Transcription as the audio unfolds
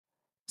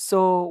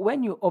So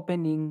when you're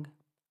opening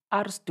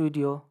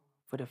RStudio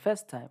for the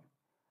first time,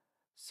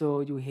 so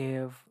you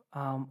have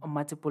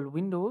multiple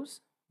windows.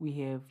 We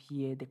have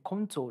here the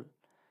console.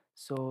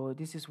 So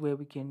this is where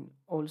we can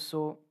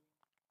also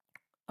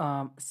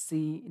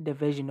see the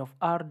version of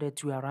R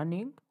that we are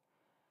running.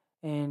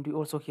 And we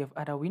also have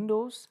other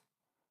windows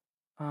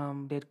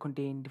that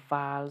contain the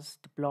files,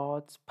 the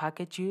plots,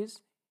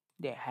 packages,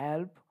 the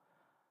help,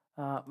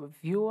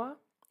 viewer,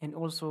 and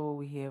also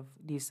we have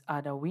this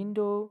other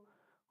window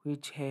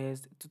which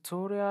has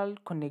tutorial,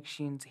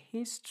 connections,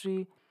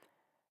 history,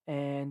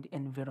 and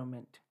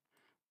environment.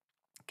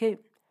 Okay,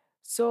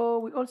 so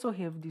we also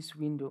have this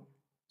window.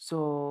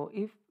 So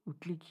if we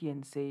click here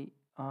and say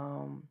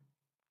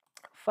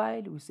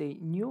file, we say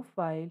new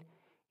file,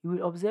 you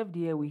will observe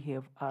here we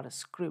have our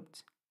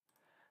script.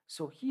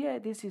 So here,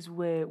 this is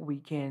where we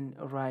can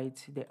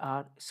write the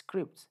R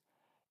scripts.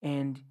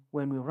 And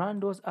when we run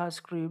those R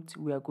scripts,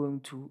 we are going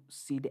to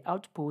see the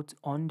output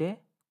on the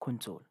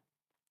console.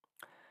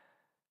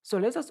 So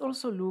let us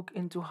also look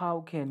into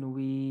how can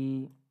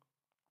we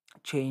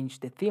change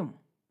the theme.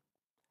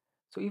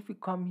 So if we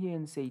come here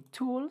and say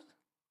tools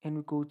and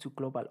we go to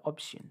global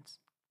options.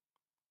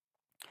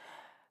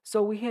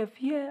 So we have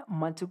here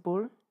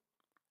multiple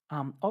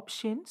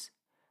options,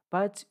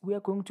 but we are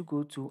going to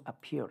go to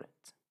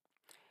appearance.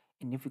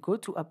 And if you go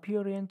to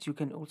appearance, you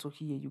can also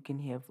here, you can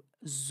have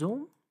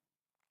zoom.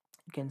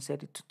 You can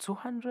set it to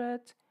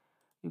 200.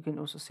 You can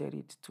also set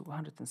it to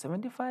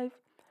 175.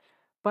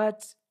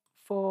 But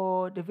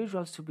for the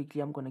visuals to be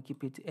clear, I'm going to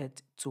keep it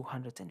at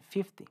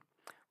 250.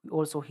 We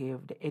also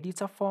have the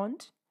editor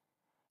font,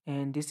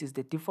 and this is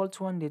the default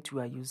one that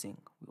we are using.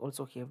 We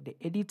also have the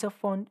editor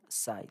font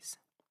size.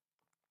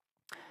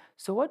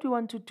 So what we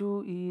want to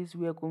do is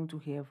we are going to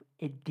have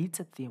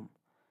editor theme.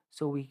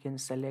 So we can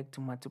select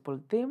multiple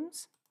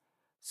themes.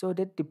 So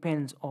that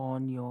depends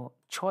on your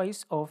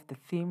choice of the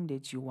theme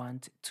that you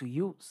want to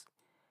use.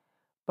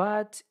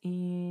 But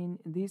in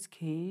this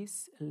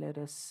case, let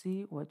us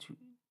see what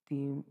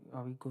theme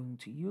are we going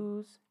to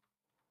use.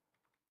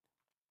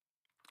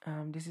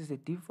 This is the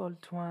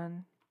default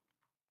one.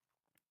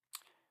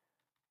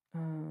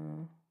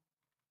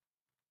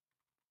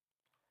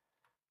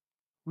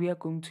 We are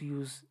going to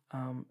use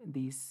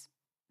this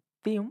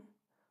theme,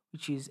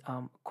 which is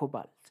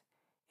Cobalt.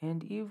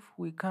 And if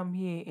we come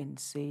here and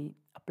say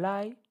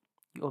apply,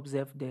 you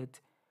observe that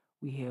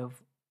we have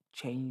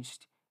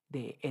changed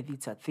the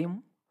editor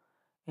theme.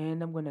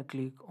 And I'm going to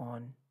click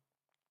on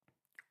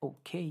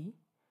OK.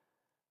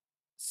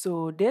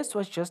 So this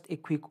was just a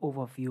quick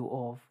overview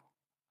of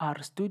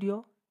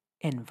RStudio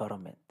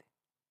environment.